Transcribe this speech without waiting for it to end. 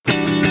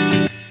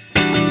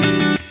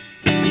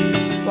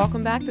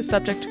Welcome back to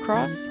Subject to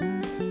Cross.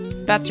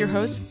 That's your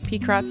host,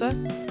 Pete Kratza.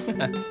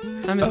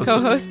 I'm his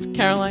co-host,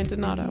 Caroline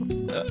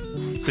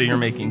Donato. So you're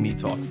making me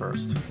talk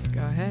first.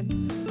 Go ahead.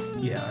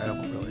 Yeah, I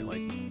don't really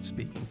like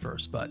speaking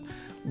first, but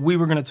we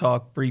were going to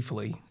talk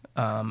briefly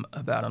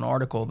about an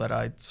article that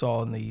I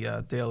saw in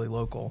the Daily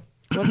Local.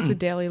 What's the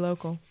Daily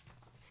Local?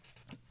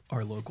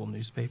 Our local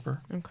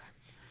newspaper. Okay.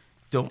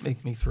 Don't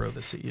make me throw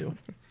this at you.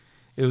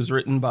 It was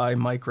written by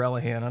Mike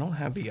Relihan. I don't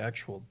have the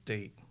actual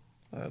date.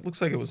 It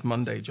looks like it was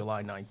Monday,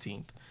 July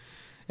 19th.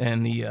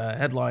 And the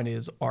headline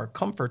is, Are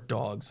Comfort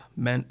Dogs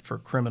Meant for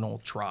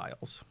Criminal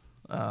Trials?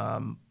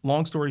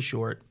 Long story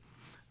short,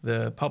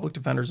 the Public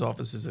Defender's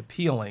Office is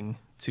appealing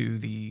to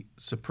the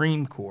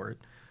Supreme Court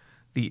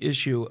the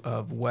issue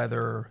of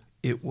whether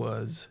it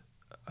was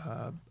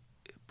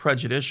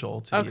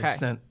prejudicial to the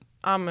extent...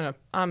 I'm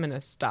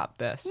gonna stop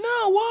this.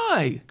 No,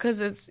 why? Because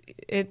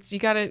it's you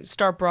got to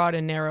start broad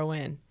and narrow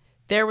in.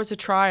 There was a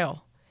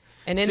trial,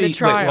 and in the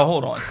trial, wait, well,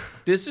 hold on.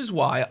 This is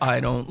why I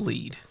don't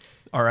lead.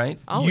 All right,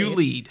 you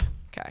lead.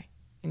 Okay,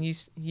 and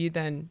you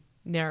then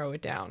narrow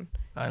it down.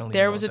 I don't.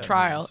 There was a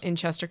trial in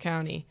Chester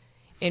County,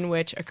 in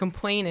which a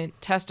complainant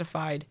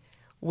testified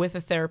with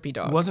a therapy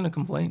dog. It wasn't a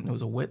complainant; it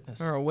was a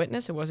witness. Or a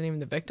witness. It wasn't even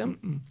the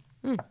victim.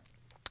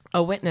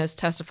 A witness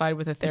testified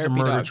with a therapy dog. It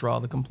was a murder trial.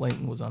 The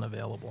complainant was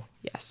unavailable.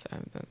 Yes.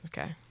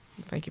 Okay.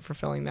 Thank you for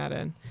filling that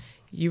in.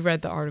 You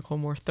read the article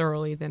more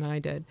thoroughly than I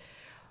did.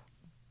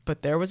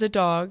 But there was a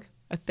dog,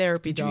 a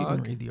therapy dog. Did you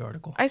even read the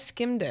article? I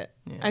skimmed it.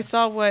 Yeah. I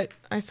saw what.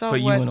 But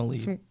you want to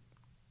lead.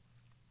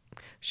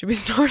 Should we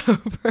start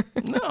over?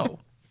 No.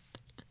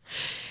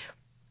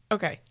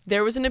 Okay.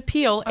 There was an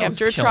appeal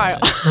after a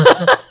trial.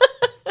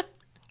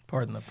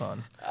 Pardon the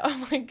pun.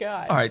 Oh my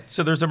God. All right.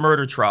 So there's a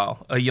murder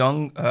trial. A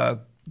young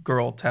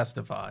girl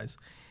testifies,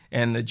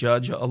 and the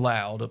judge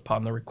allowed,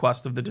 upon the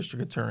request of the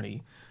district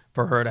attorney,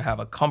 for her to have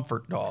a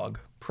comfort dog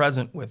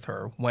present with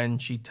her when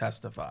she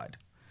testified.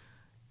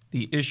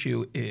 The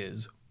issue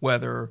is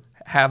whether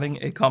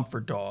having a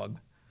comfort dog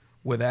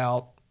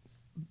without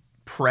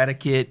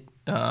predicate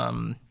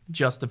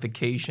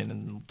justification,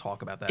 and we'll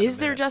talk about that. Is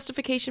there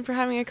justification for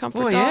having a comfort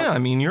dog? Well, yeah. I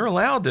mean, you're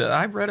allowed to.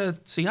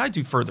 I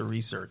do further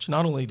research.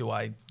 Not only do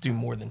I do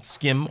more than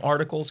skim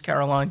articles,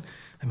 Caroline,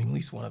 I mean, at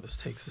least one of us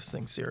takes this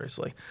thing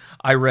seriously.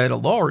 I read a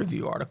law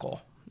review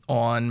article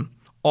on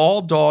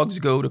All Dogs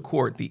Go to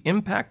Court, the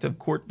impact of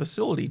court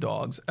facility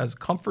dogs as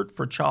comfort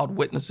for child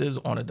witnesses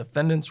on a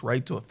defendant's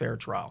right to a fair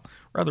trial.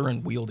 Rather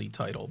unwieldy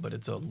title, but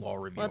it's a law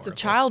review article. Well, it's a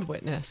child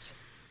witness.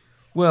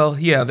 Well,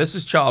 yeah, this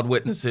is child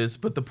witnesses,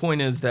 but the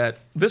point is that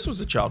this was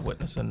a child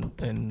witness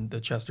in the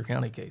Chester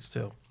County case,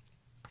 too.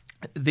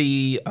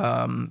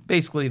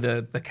 Basically,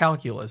 the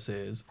calculus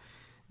is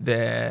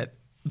that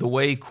the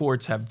way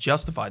courts have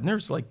justified, and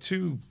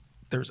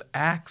there's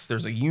acts,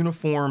 there's a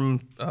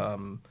uniform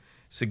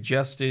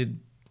suggested,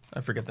 I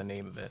forget the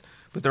name of it,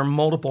 but there are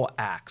multiple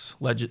acts,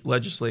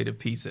 legislative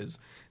pieces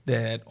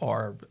that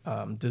are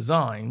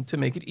designed to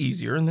make it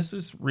easier, and this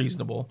is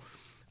reasonable,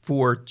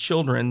 for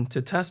children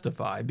to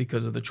testify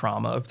because of the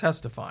trauma of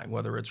testifying,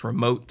 whether it's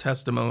remote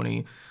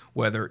testimony,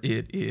 whether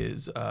it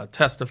is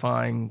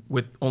testifying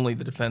with only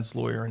the defense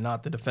lawyer and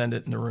not the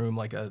defendant in the room,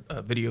 like a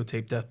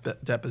videotape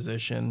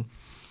deposition,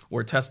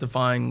 or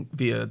testifying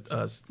via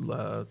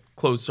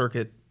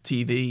closed-circuit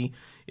TV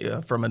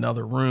from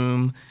another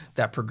room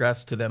that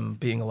progressed to them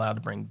being allowed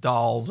to bring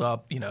dolls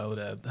up,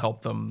 to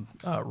help them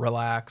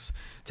relax,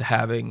 to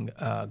having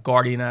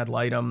guardian ad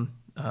litem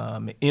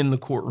in the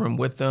courtroom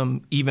with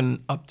them,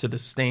 even up to the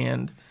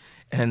stand.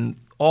 And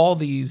all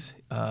these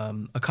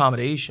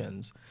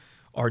accommodations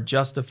are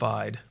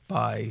justified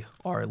by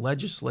our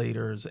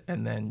legislators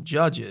and then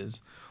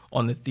judges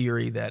on the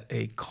theory that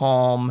a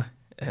calm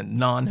and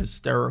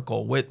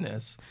non-hysterical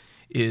witness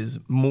is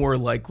more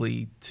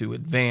likely to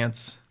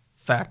advance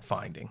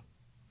fact-finding.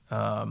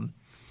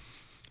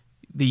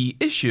 The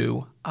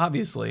issue,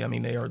 obviously, I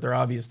mean, they're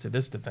obvious to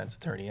this defense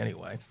attorney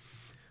anyway.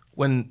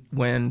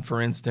 When,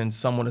 for instance,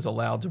 someone is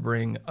allowed to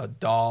bring a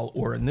doll,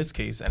 or in this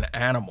case, an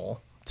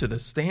animal, to the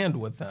stand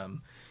with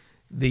them,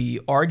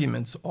 the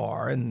arguments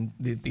are, and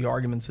the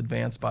arguments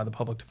advanced by the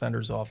Public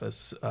Defender's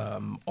Office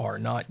are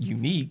not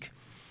unique,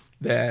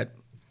 that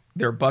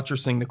they're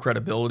buttressing the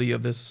credibility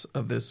of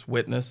this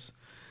witness.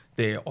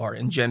 They are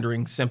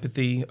engendering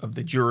sympathy of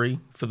the jury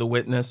for the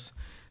witness.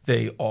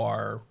 They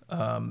are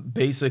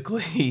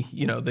basically,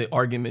 the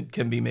argument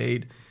can be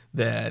made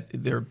that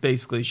they're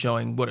basically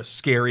showing what a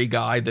scary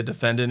guy the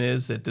defendant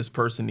is, that this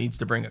person needs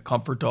to bring a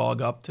comfort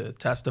dog up to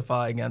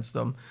testify against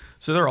them.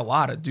 So there are a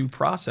lot of due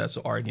process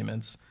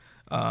arguments,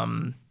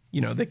 that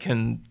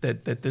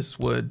this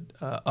would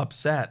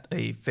upset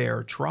a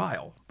fair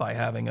trial by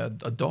having a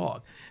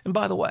dog. And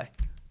by the way,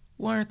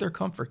 why aren't there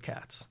comfort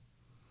cats?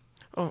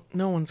 Oh,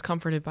 no one's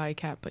comforted by a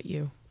cat but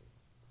you.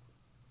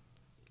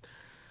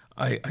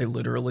 I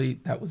literally,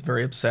 that was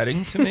very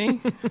upsetting to me.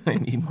 I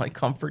need my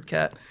comfort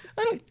cat.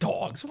 I don't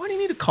dogs. Why do you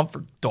need a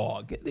comfort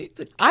dog?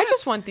 I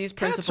just want these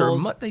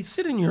principles. They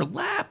sit in your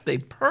lap. They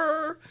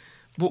purr.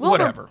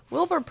 Whatever.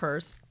 Wilbur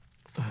purrs.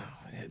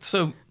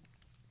 So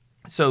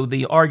So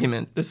the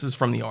argument, this is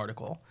from the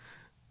article,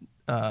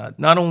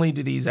 not only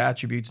do these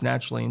attributes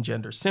naturally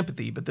engender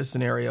sympathy, but this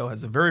scenario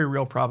has a very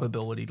real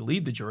probability to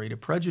lead the jury to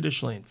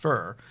prejudicially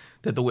infer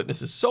that the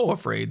witness is so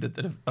afraid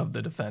of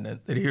the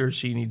defendant that he or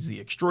she needs the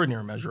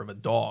extraordinary measure of a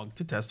dog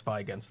to testify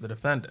against the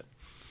defendant.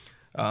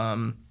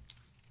 Our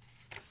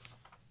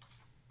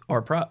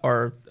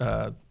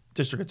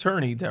district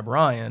attorney, Deb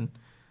Ryan,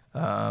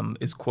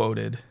 is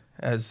quoted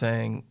as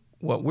saying,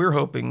 "What we're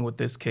hoping with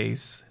this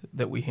case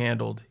that we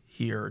handled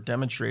here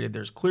demonstrated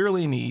there's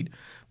clearly a need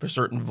for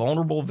certain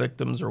vulnerable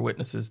victims or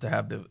witnesses to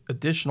have the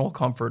additional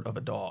comfort of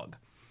a dog."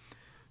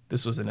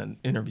 This was in an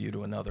interview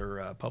to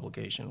another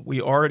publication.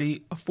 "We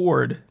already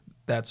afford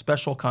that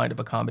special kind of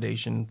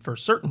accommodation for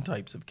certain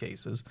types of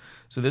cases,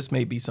 so this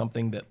may be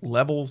something that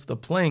levels the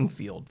playing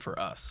field for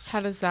us." How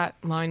does that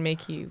line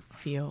make you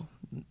feel?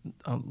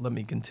 Let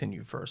me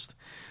continue first.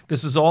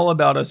 "This is all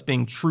about us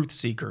being truth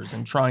seekers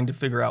and trying to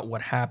figure out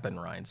what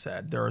happened," Ryan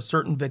said. "There are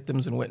certain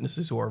victims and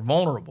witnesses who are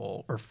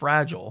vulnerable or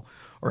fragile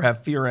or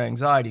have fear or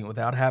anxiety, and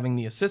without having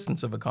the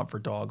assistance of a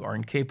comfort dog are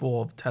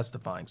incapable of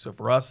testifying. So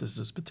for us, this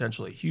is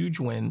potentially a huge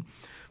win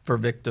for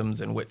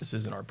victims and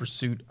witnesses in our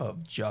pursuit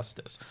of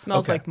justice."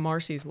 Smells like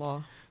Marcy's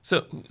Law.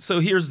 So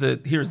here's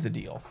the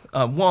deal.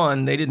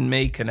 One, they didn't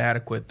make an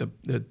adequate. The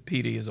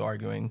PD is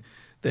arguing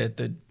that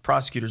the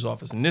prosecutor's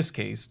office in this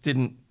case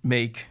didn't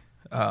make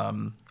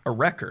a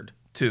record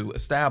to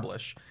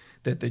establish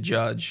that the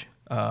judge,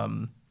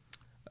 should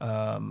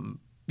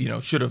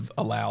have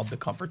allowed the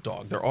comfort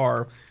dog. There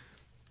are,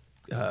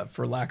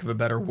 for lack of a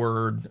better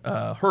word,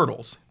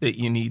 hurdles that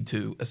you need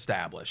to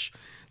establish.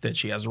 That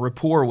she has a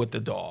rapport with the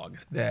dog,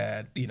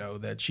 that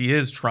she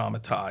is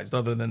traumatized.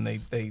 Other than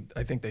I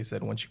think they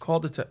said when she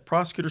called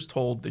prosecutors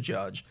told the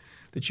judge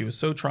that she was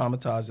so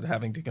traumatized at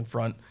having to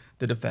confront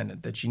the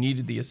defendant that she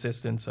needed the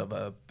assistance of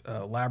a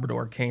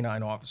Labrador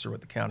canine officer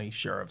with the county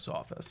sheriff's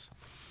office.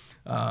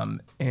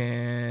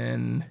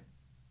 And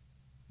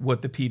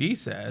what the PD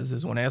says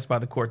is when asked by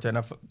the court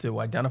to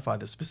identify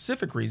the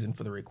specific reason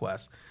for the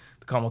request,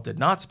 the Commonwealth did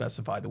not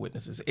specify the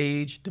witness's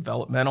age,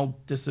 developmental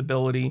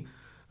disability,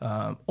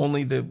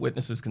 only the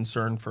witness's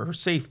concern for her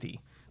safety.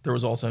 There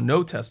was also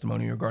no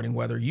testimony regarding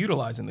whether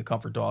utilizing the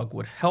comfort dog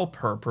would help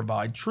her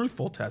provide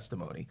truthful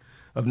testimony.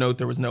 Of note,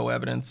 there was no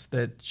evidence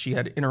that she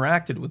had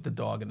interacted with the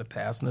dog in the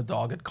past and the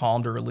dog had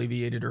calmed or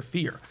alleviated her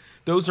fear.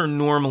 Those are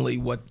normally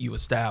what you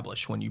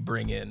establish when you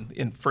bring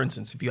in, for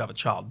instance, if you have a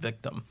child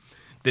victim,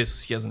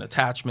 she has an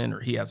attachment or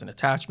he has an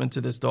attachment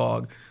to this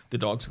dog. The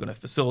dog's going to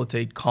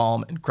facilitate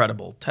calm and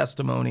credible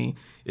testimony.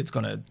 It's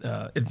going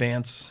to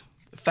advance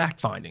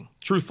fact-finding,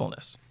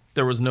 truthfulness.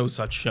 There was no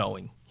such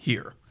showing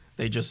here.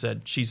 They just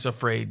said, she's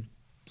afraid,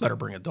 let her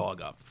bring a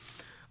dog up.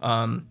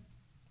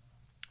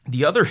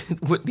 The other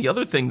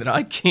thing that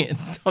I can't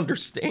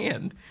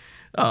understand,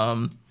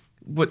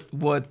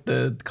 what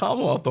the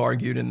Commonwealth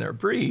argued in their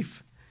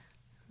brief,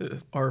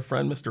 our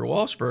friend Mr.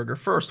 Walshberger,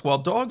 first, while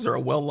dogs are a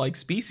well-liked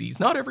species,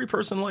 not every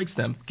person likes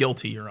them.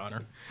 Guilty, Your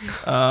Honor.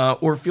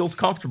 Or feels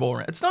comfortable.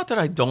 It's not that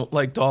I don't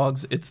like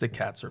dogs, it's that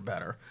cats are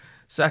better.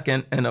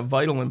 Second, and of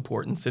vital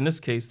importance, in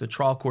this case, the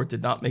trial court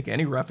did not make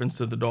any reference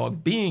to the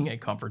dog being a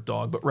comfort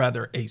dog, but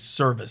rather a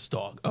service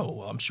dog. Oh,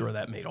 well, I'm sure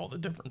that made all the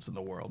difference in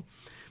the world.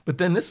 But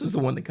then this is the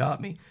one that got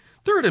me.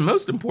 Third, and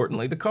most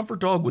importantly, the comfort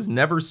dog was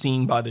never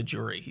seen by the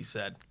jury, he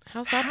said.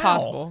 How's that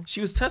possible?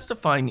 She was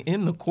testifying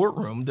in the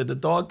courtroom. Did the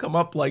dog come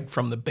up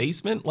from the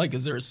basement?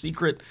 Is there a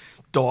secret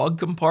dog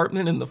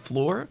compartment in the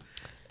floor?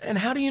 And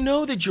how do you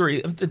know the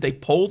jury? Did they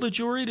poll the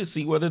jury to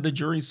see whether the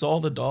jury saw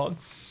the dog?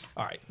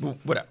 All right,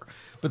 whatever.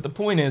 But the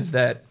point is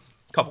that,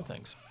 a couple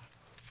things.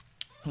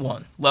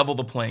 One, level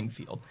the playing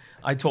field.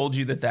 I told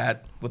you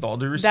that with all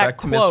due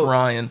respect to Miss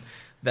Ryan,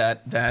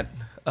 that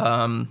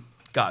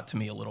got to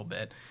me a little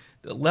bit.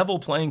 The level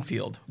playing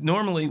field.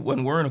 Normally,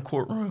 when we're in a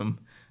courtroom,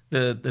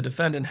 the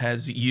defendant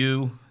has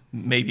you,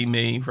 maybe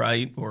me,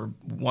 right, or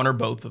one or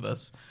both of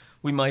us.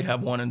 We might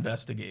have one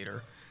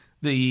investigator.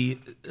 The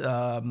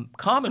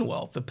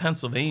Commonwealth of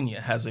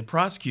Pennsylvania has a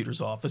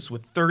prosecutor's office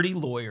with 30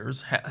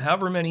 lawyers,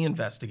 however many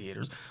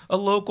investigators, a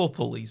local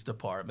police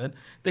department.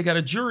 They got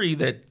a jury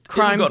that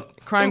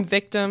crime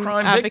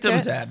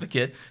victims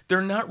advocate.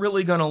 They're not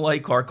really going to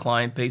like our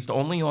client based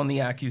only on the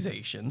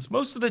accusations.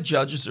 Most of the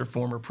judges are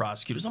former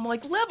prosecutors. I'm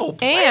like, level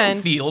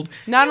playing field.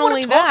 Not you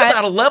only talk that,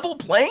 about a level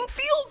playing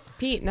field,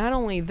 Pete. Not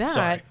only that.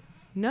 Sorry.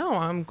 No,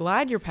 I'm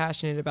glad you're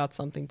passionate about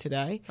something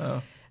today.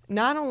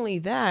 Not only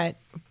that,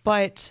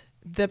 but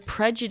the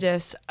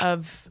prejudice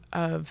of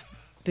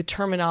the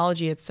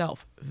terminology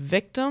itself,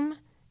 victim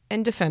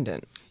and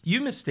defendant. You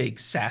mistake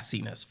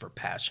sassiness for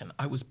passion.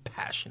 I was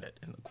passionate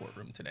in the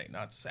courtroom today,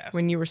 not sassy.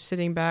 When you were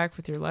sitting back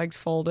with your legs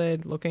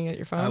folded, looking at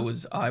your phone?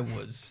 I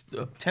was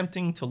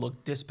attempting to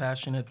look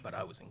dispassionate, but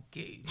I was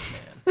engaged,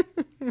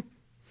 man.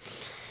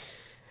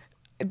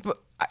 But,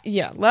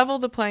 yeah, level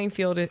the playing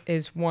field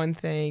is one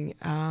thing.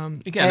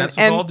 Again, that's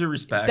with all due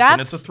respect,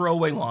 and it's a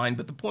throwaway line,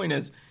 but the point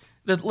is,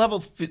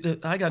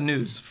 I got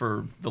news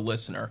for the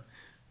listener.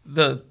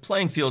 The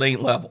playing field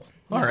ain't level.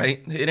 All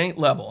right, it ain't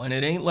level, and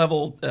it ain't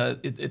level.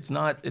 It's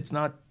not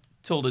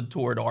tilted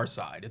toward our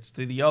side. It's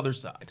to the other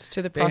side. It's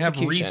to the They have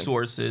prosecution.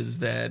 resources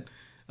that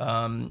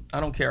I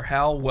don't care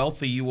how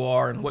wealthy you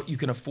are and what you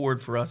can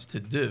afford for us to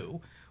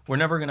do. We're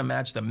never going to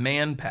match the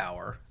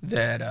manpower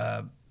that.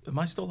 Am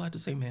I still allowed to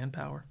say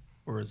manpower,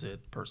 or is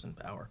it person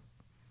power?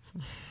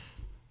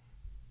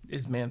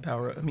 Is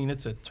manpower? I mean,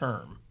 it's a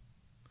term.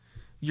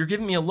 You're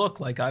giving me a look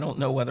like I don't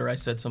know whether I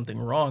said something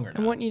wrong or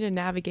not. I want you to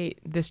navigate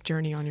this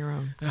journey on your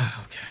own.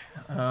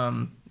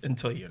 Okay.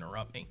 Until you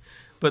interrupt me.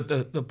 But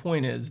the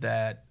point is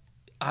that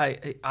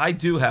I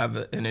do have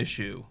an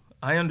issue.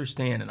 I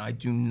understand, and I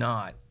do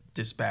not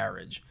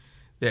disparage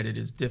that it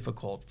is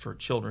difficult for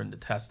children to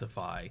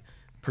testify,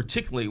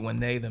 particularly when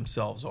they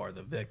themselves are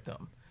the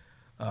victim.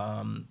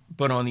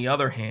 But on the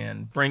other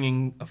hand,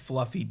 bringing a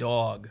fluffy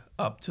dog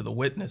up to the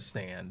witness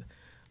stand,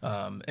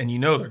 and you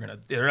know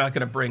they're not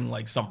gonna bring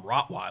like some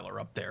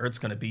Rottweiler up there. It's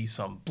gonna be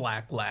some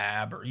black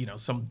lab or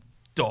some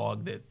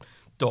dog that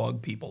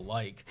dog people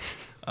like,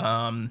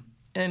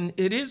 and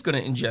it is going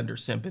to engender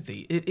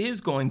sympathy. It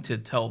is going to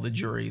tell the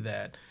jury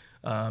that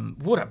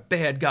what a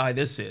bad guy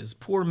this is.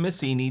 Poor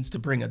Missy needs to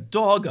bring a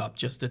dog up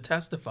just to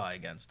testify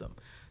against him.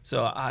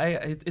 So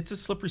it's a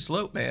slippery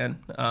slope, man.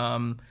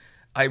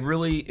 I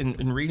really,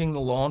 in reading the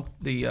law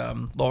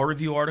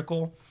review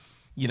article,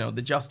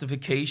 the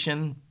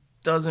justification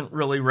doesn't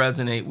really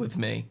resonate with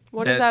me.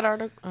 What is that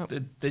article? Oh.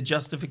 The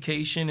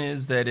justification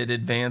is that it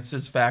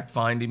advances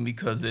fact-finding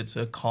because it's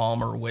a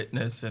calmer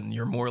witness and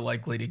you're more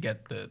likely to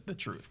get the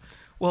truth.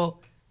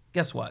 Well,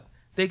 guess what?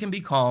 They can be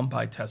calm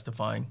by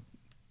testifying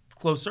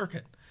closed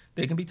circuit.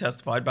 They can be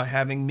testified by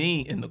having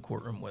me in the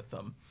courtroom with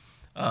them.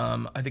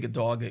 I think a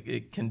dog,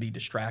 it can be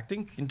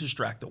distracting. It can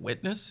distract a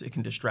witness. It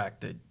can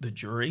distract the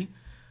jury.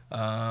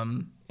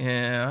 And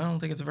I don't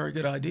think it's a very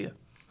good idea.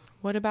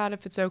 What about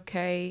if it's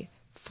okay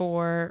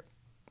for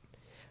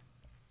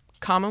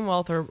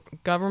Commonwealth or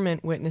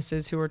government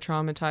witnesses who are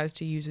traumatized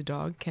to use a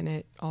dog? Can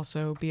it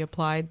also be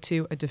applied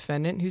to a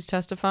defendant who's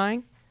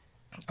testifying?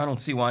 I don't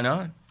see why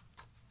not.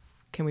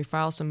 Can we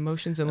file some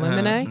motions in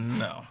limine?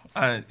 No.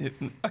 A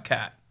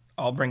cat.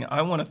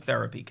 I want a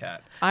therapy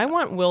cat. I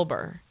want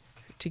Wilbur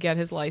to get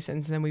his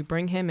license, and then we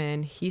bring him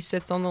in. He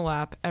sits on the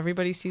lap.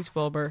 Everybody sees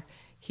Wilbur.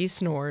 He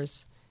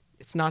snores.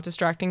 It's not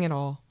distracting at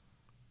all.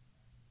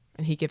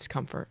 And he gives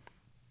comfort.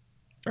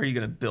 Are you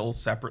going to bill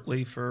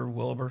separately for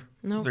Wilbur?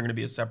 No. Is there going to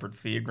be a separate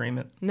fee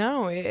agreement?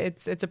 No,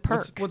 it's a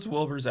perk. What's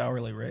Wilbur's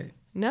hourly rate?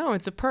 No,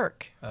 it's a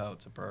perk. Oh,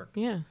 it's a perk.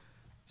 Yeah.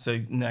 So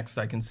next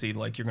I can see you're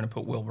going to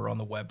put Wilbur on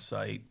the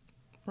website,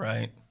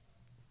 right?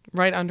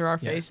 Right under our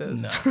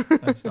faces. No,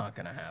 that's not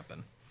going to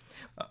happen.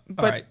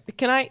 But all right.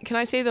 Can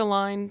I say the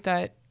line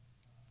that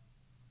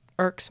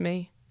irks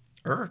me?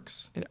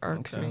 Irks? It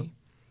irks Okay. me.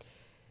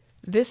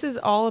 This is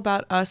all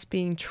about us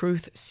being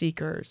truth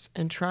seekers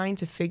and trying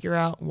to figure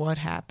out what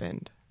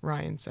happened,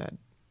 Ryan said.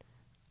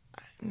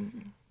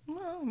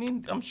 Well, I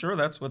mean, I'm sure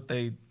that's what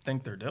they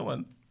think they're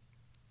doing.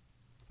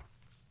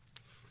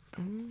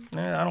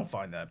 I don't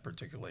find that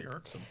particularly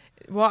irksome.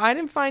 Well, I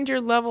didn't find your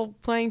level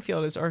playing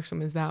field as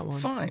irksome as that one.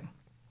 Fine.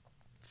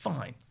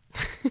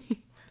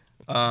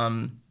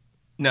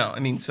 No, I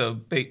mean,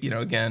 so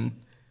again,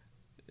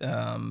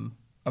 I'm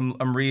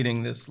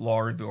reading this law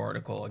review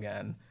article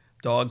again.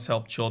 Dogs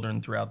help children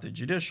throughout the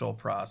judicial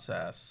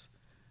process.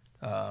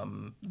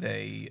 Having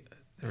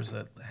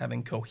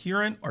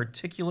coherent,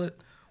 articulate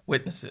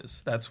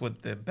witnesses. That's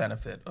what the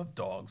benefit of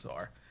dogs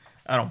are.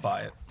 I don't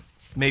buy it.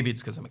 Maybe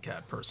it's because I'm a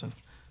cat person.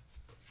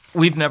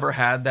 We've never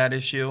had that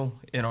issue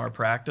in our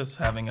practice,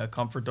 having a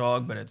comfort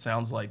dog, but it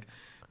sounds like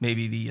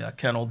maybe the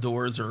kennel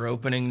doors are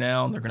opening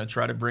now, and they're going to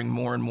try to bring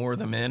more and more of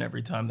them in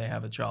every time they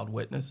have a child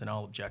witness, and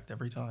I'll object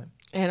every time.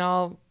 And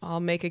I'll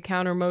make a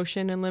counter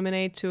motion in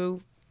limine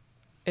to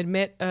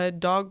admit a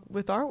dog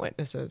with our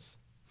witnesses,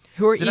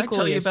 who are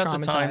equally as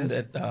traumatized. Did I tell you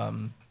about the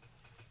time that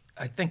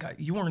I think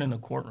you weren't in a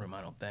courtroom,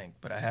 I don't think,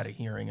 but I had a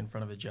hearing in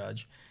front of a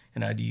judge,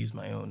 and I had to use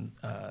my own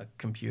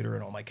computer,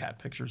 and all my cat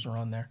pictures are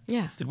on there?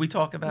 Yeah. Did we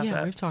talk about that?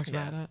 Yeah, we've talked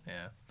about it.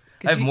 Yeah.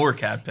 I have more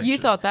cat pictures. You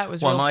thought that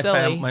was real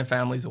silly. My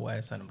family's away.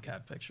 I sent them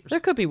cat pictures. There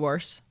could be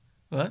worse.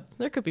 What?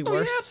 There could be Oh,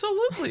 worse. yeah,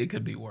 absolutely. It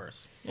could be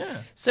worse.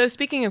 Yeah. So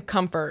speaking of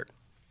comfort,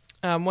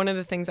 one of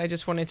the things I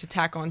just wanted to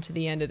tack on to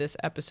the end of this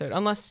episode,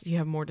 unless you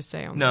have more to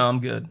say on this. No, I'm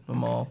good.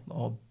 I'm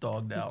all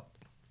dogged out.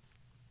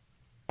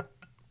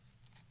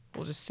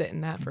 We'll just sit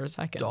in that for a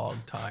second. Dog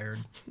tired.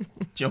 Do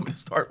you want me to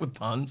start with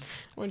puns?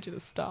 I want you to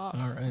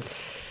stop. All right.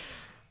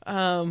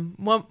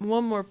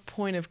 One more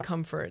point of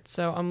comfort.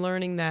 So I'm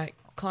learning that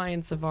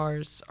clients of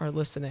ours are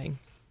listening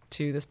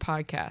to this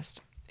podcast.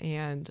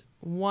 And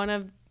one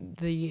of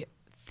the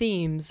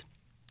themes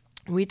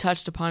we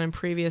touched upon in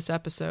previous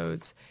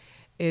episodes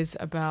is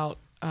about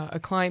a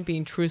client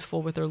being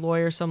truthful with their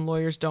lawyer. Some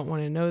lawyers don't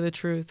want to know the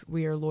truth.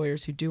 We are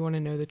lawyers who do want to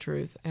know the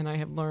truth. And I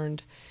have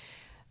learned...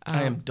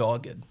 I am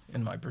dogged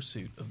in my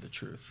pursuit of the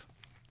truth.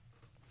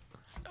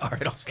 All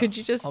right, I'll stop. Could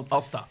you just...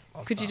 I'll stop.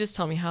 Could you just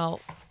tell me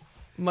how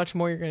much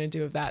more you're going to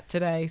do of that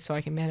today so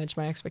I can manage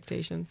my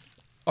expectations?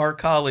 Our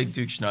colleague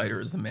Duke Schneider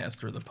is the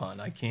master of the pun.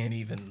 I can't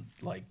even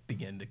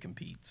begin to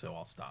compete, so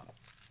I'll stop.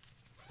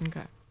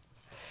 Okay.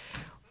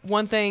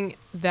 one thing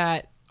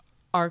that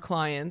our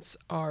clients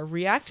are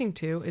reacting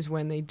to is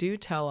when they do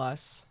tell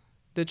us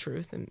the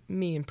truth, and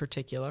me in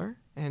particular,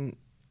 and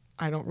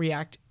I don't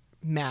react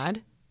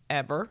mad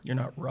ever. You're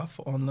not rough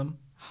on them?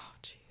 Oh,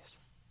 jeez.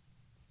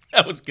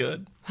 That was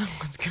good. That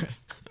was good.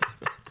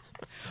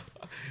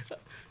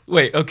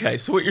 Wait, okay.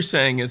 So what you're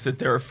saying is that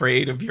they're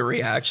afraid of your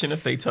reaction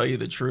if they tell you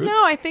the truth?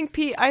 No, I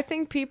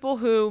think people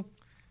who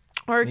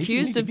are Maybe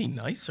accused you of need to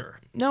be nicer.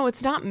 No,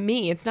 it's not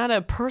me. It's not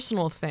a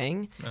personal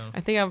thing. No.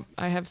 I think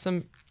I have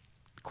some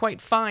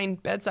quite fine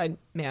bedside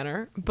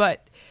manner,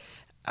 but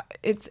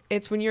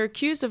it's when you're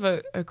accused of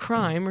a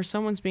crime or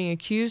someone's being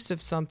accused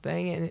of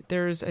something and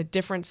there's a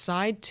different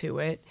side to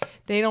it.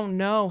 They don't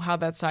know how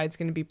that side's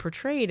going to be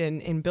portrayed,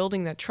 and in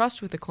building that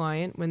trust with the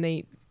client, when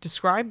they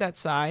describe that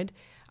side,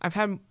 I've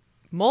had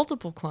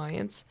multiple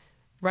clients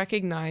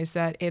recognize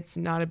that it's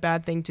not a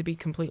bad thing to be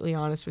completely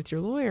honest with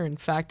your lawyer. In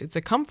fact, it's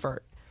a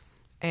comfort.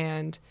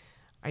 And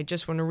I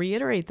just want to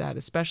reiterate that,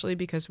 especially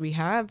because we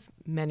have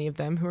many of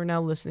them who are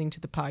now listening to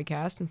the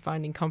podcast and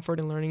finding comfort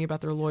in learning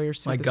about their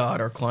lawyers. My God,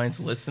 our clients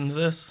listen to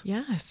this?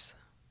 Yes.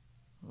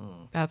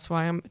 That's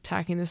why I'm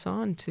tacking this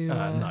on to...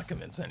 I'm not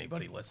convinced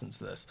anybody listens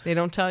to this. They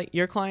don't tell...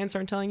 Your clients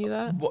aren't telling you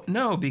that? Well,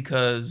 no,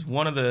 because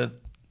one of the...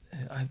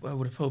 I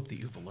would have hoped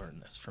that you've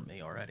learned this from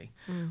me already.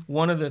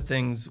 One of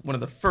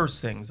the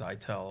first things I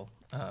tell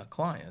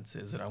clients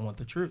is that I want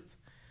the truth.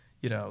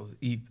 You know,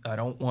 I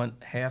don't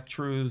want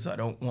half-truths. I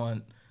don't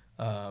want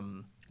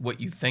what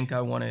you think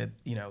I want to,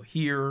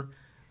 hear,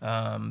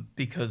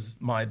 because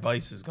my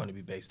advice is going to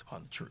be based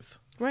upon the truth.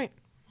 Right.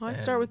 Well, I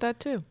start with that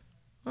too.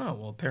 Oh,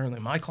 well,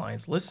 apparently my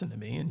clients listen to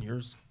me and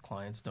your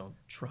clients don't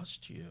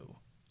trust you.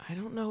 I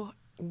don't know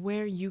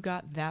where you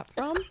got that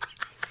from,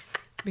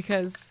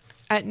 because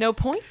at no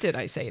point did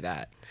I say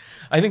that.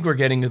 I think we're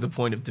getting to the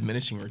point of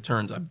diminishing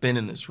returns. I've been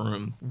in this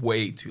room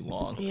way too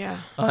long. Yeah.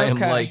 I am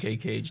like a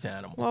caged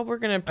animal. Well, we're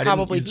going to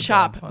probably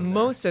chop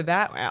most of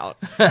that out.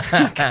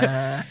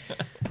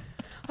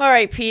 All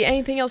right, Pete,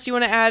 anything else you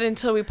want to add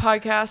until we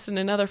podcast in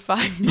another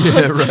 5 months?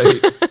 Yeah, right.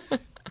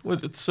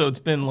 So it's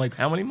been like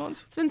how many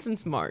months? It's been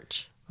since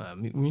March.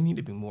 We need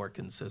to be more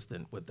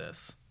consistent with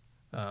this.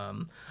 I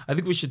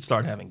think we should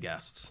start having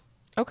guests.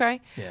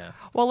 Okay. Yeah.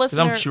 Well, Because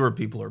listener, I'm sure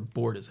people are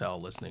bored as hell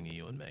listening to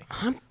you and me.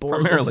 I'm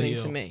bored Primarily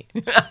listening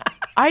to me.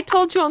 I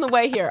told you on the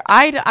way here,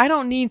 I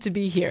don't need to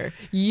be here.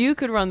 You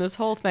could run this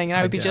whole thing, and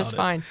I would be just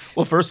fine.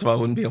 Well, first of all, I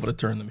wouldn't be able to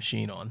turn the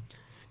machine on.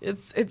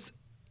 It's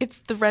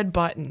the red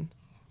button.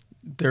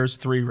 There's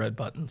 3 red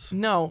buttons.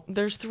 No,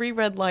 there's 3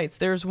 red lights.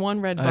 There's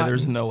 1 red button.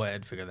 There's no way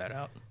I'd figure that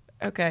out.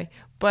 Okay,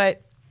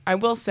 but I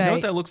will say... You know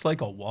what that looks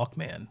like? A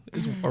Walkman.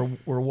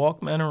 Were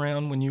Walkmen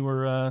around when you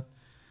were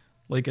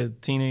like a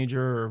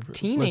teenager or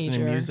listening to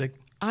music?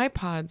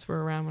 iPods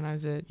were around when I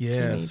was a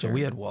teenager. Yeah, so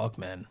we had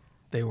Walkmen.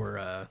 They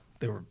were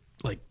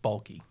like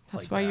bulky.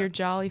 That's like why that. you're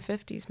jolly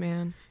 50s,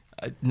 man.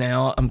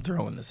 Now I'm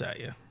throwing this at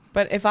you.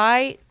 But if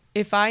I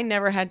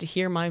never had to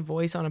hear my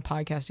voice on a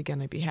podcast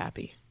again, I'd be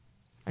happy.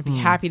 I'd be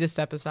happy to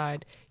step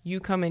aside. You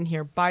come in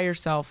here by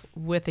yourself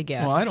with a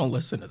guest. Well, I don't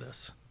listen to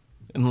this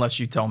unless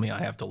you tell me I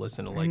have to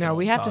listen to No,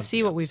 we have to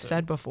see what we've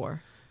said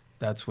before.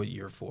 That's what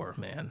you're for,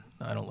 man.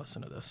 I don't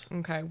listen to this.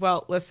 Okay.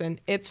 Well,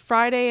 listen, it's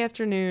Friday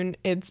afternoon.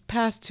 It's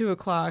past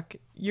 2:00.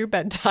 Your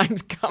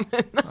bedtime's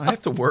coming. I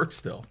have to work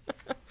still.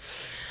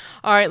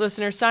 All right,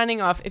 listeners,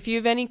 signing off. If you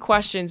have any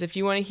questions, if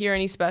you want to hear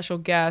any special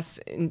guests,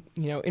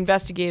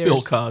 investigators.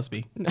 Bill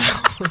Cosby. No.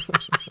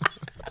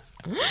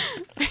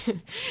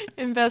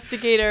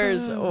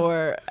 Investigators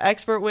or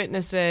expert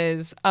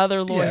witnesses,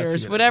 other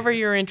lawyers, whatever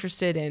you're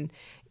interested in,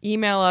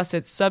 email us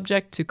at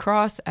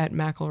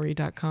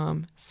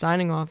subjecttocross@mcelry.com.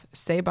 Signing off.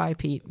 Say bye,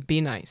 Pete. Be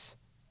nice.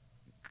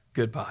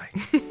 Goodbye.